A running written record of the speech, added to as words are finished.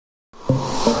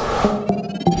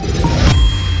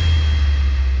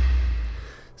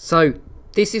So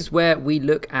this is where we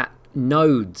look at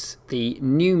nodes, the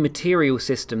new material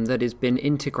system that has been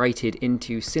integrated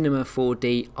into Cinema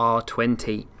 4D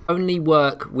R20. Only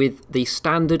work with the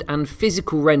standard and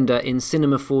physical render in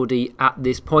Cinema 4D at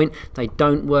this point. They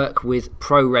don't work with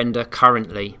Pro Render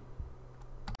currently.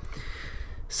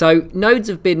 So nodes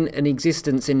have been in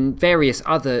existence in various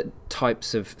other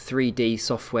types of 3D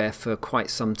software for quite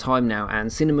some time now,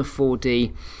 and Cinema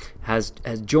 4D has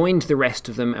joined the rest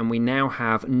of them, and we now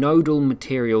have nodal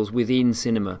materials within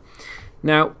Cinema.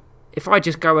 Now, if I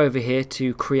just go over here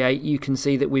to create, you can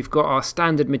see that we've got our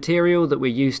standard material that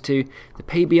we're used to, the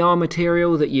PBR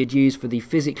material that you'd use for the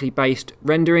physically based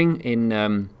rendering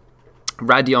in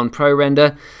Radeon Pro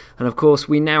Render, and of course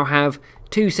we now have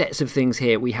two sets of things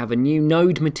here. We have a new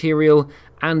node material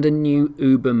and a new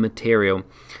Uber material.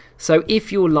 So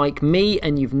if you're like me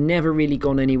and you've never really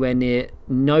gone anywhere near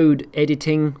node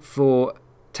editing for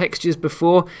textures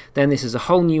before, then this is a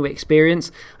whole new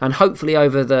experience, and hopefully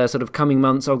over the sort of coming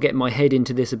months I'll get my head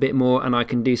into this a bit more and I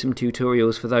can do some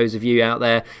tutorials for those of you out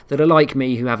there that are like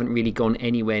me who haven't really gone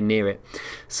anywhere near it.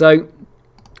 So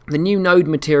the new node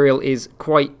material is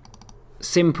quite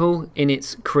simple in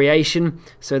its creation,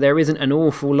 so there isn't an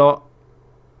awful lot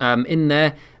in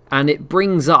there, and it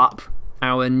brings up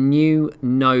our new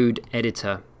node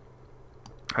editor.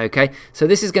 Okay, so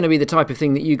this is going to be the type of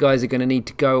thing that you guys are going to need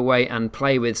to go away and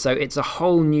play with. So it's a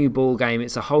whole new ball game,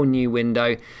 it's a whole new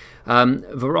window,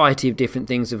 variety of different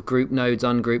things of group nodes,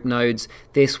 ungrouped nodes,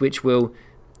 this which will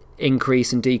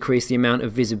increase and decrease the amount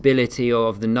of visibility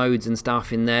of the nodes and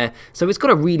stuff in there. So it's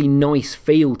got a really nice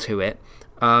feel to it.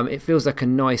 It feels like a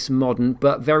nice modern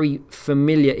but very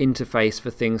familiar interface for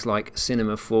things like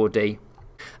Cinema 4D.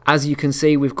 As you can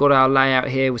see, we've got our layout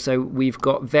here, so we've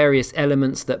got various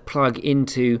elements that plug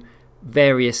into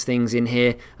various things in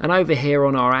here, and over here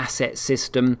on our asset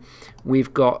system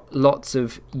we've got lots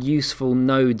of useful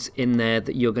nodes in there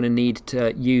that you're going to need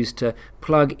to use to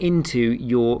plug into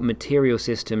your material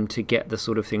system to get the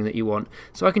sort of thing that you want.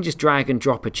 So I can just drag and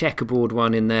drop a checkerboard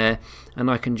one in there,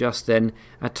 and I can just then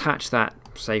attach that,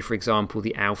 say for example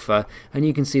the alpha, and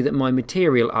you can see that my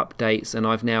material updates and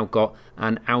I've now got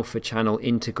an alpha channel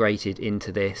integrated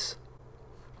into this.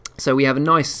 So we have a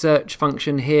nice search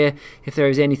function here if there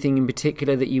is anything in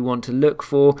particular that you want to look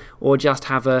for, or just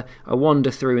have a wander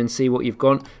through and see what you've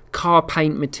got. Car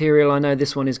paint material, I know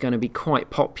this one is going to be quite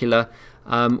popular.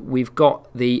 We've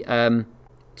got the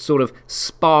sort of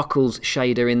sparkles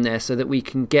shader in there so that we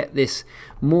can get this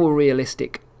more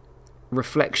realistic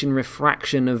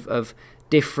refraction of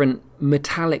different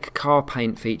metallic car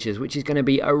paint features, which is going to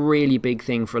be a really big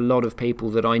thing for a lot of people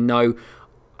that I know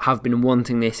have been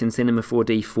wanting this in Cinema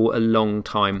 4D for a long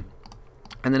time.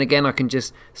 And then again I can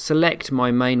just select my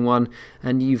main one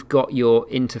and you've got your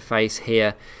interface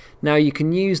here. Now you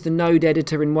can use the node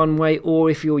editor in one way, or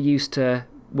if you're used to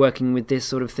working with this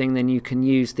sort of thing, then you can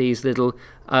use these little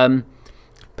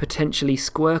potentially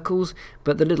squircles,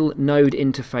 but the little node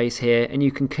interface here, and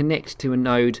you can connect to a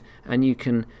node and you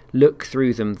can look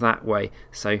through them that way.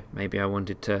 So maybe I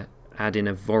wanted to add in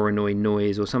a Voronoi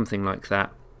noise or something like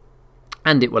that,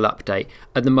 and it will update.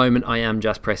 At the moment I am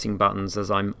just pressing buttons as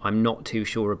I'm not too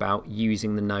sure about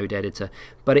using the node editor,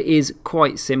 but it is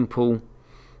quite simple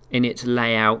in its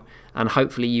layout, and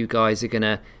hopefully you guys are going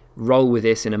to roll with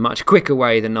this in a much quicker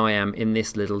way than I am in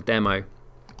this little demo.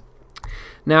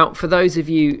 Now for those of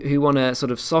you who want a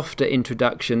sort of softer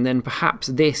introduction, then perhaps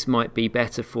this might be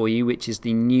better for you, which is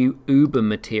the new Uber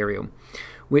material,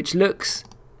 which looks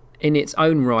in its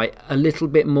own right a little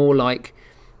bit more like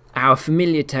our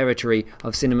familiar territory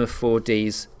of Cinema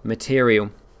 4D's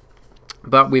material.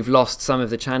 But we've lost some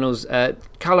of the channels.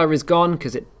 Color is gone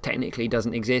because it technically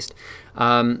doesn't exist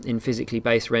in physically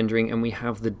based rendering, and we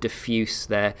have the diffuse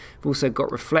there. We've also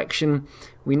got reflection.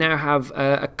 We now have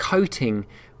a coating,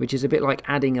 which is a bit like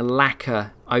adding a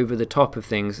lacquer over the top of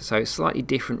things, so it's slightly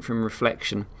different from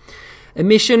reflection.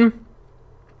 Emission,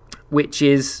 which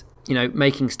is, you know,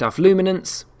 making stuff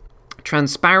luminance.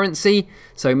 Transparency,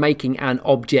 so making an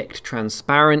object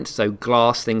transparent, so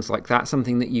glass, things like that,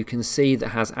 something that you can see that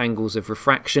has angles of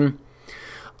refraction.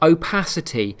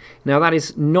 Opacity, now that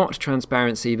is not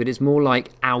transparency, but it's more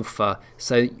like alpha,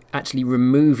 so actually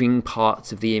removing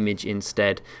parts of the image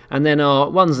instead. And then our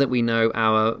ones that we know,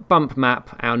 our bump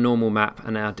map, our normal map,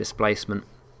 and our displacement.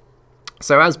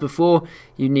 So as before,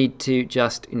 you need to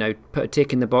just, you know, put a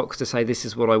tick in the box to say this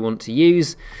is what I want to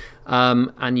use,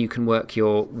 and you can work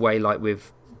your way like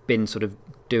we've been sort of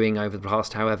doing over the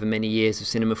past however many years of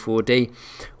Cinema 4D.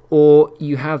 Or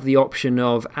you have the option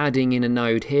of adding in a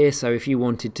node here, so if you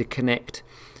wanted to connect,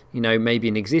 you know, maybe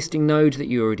an existing node that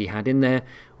you already had in there,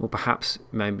 or perhaps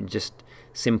maybe just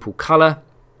simple color,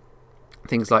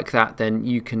 things like that, then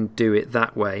you can do it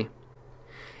that way.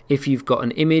 If you've got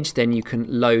an image, then you can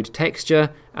load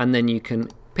texture, and then you can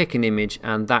pick an image,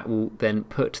 and that will then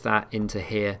put that into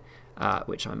here,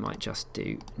 which I might just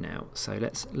do now. So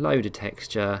let's load a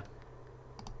texture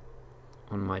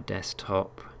on my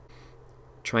desktop.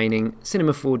 Training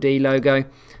Cinema 4D logo.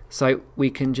 So we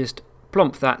can just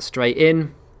plonk that straight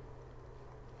in.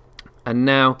 And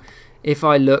now if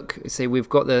I look, see, we've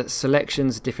got the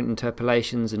selections, different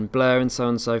interpolations and blur and so on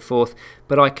and so forth,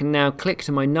 but I can now click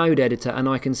to my node editor and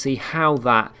I can see how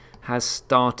that has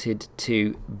started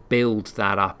to build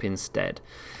that up instead.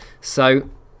 So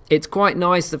it's quite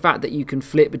nice the fact that you can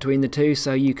flip between the two,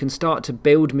 so you can start to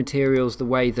build materials the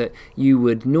way that you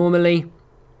would normally,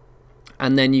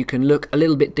 and then you can look a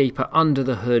little bit deeper under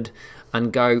the hood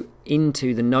and go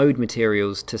into the node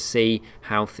materials to see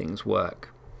how things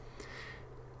work.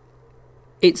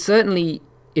 It certainly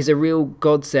is a real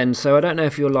godsend. So I don't know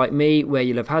if you're like me, where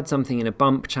you'll have had something in a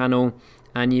bump channel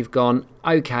and you've gone,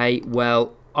 okay,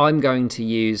 well, I'm going to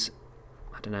use,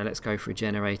 I don't know, let's go for a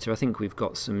generator. I think we've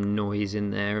got some noise in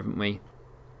there, haven't we?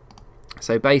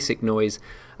 So basic noise,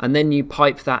 and then you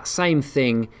pipe that same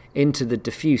thing into the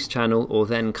diffuse channel or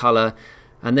then color,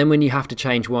 and then when you have to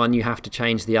change one, you have to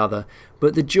change the other.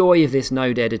 But the joy of this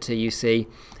node editor, you see,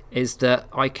 is that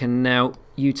I can now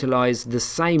utilize the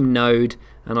same node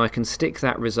and I can stick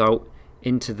that result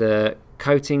into the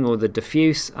coating or the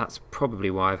diffuse. That's probably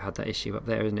why I've had that issue up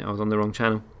there, isn't it? I was on the wrong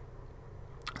channel.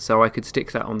 So I could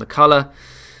stick that on the color,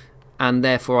 and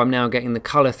therefore I'm now getting the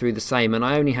color through the same, and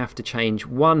I only have to change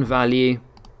one value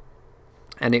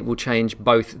and it will change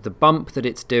both the bump that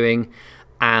it's doing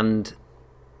and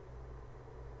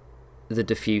the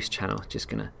diffuse channel. Just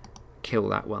gonna kill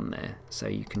that one there, so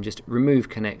you can just remove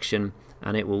connection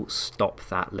and it will stop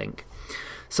that link.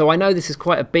 So I know this is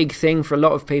quite a big thing for a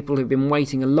lot of people who've been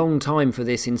waiting a long time for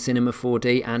this in Cinema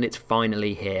 4D, and it's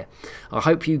finally here. I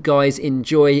hope you guys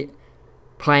enjoy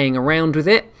playing around with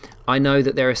it. I know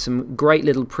that there are some great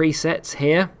little presets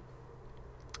here.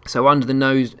 So under the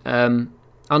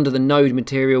node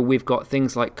material, we've got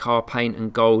things like car paint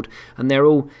and gold, and they're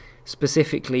all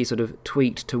specifically sort of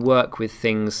tweaked to work with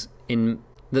things in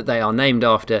that they are named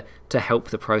after to help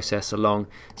the process along.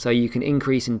 So you can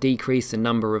increase and decrease the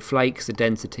number of flakes, the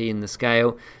density and the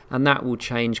scale, and that will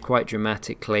change quite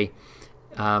dramatically,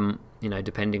 you know,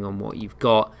 depending on what you've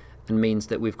got, and means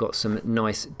that we've got some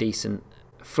nice decent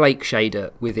flake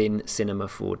shader within Cinema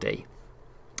 4D.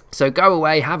 So go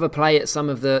away, have a play at some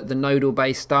of the nodal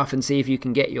based stuff and see if you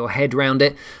can get your head round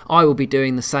it. I will be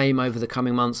doing the same over the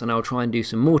coming months, and I'll try and do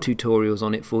some more tutorials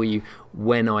on it for you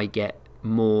when I get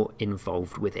more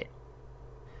involved with it.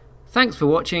 Thanks for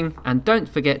watching, and don't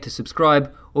forget to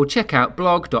subscribe or check out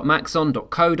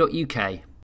blog.maxon.co.uk.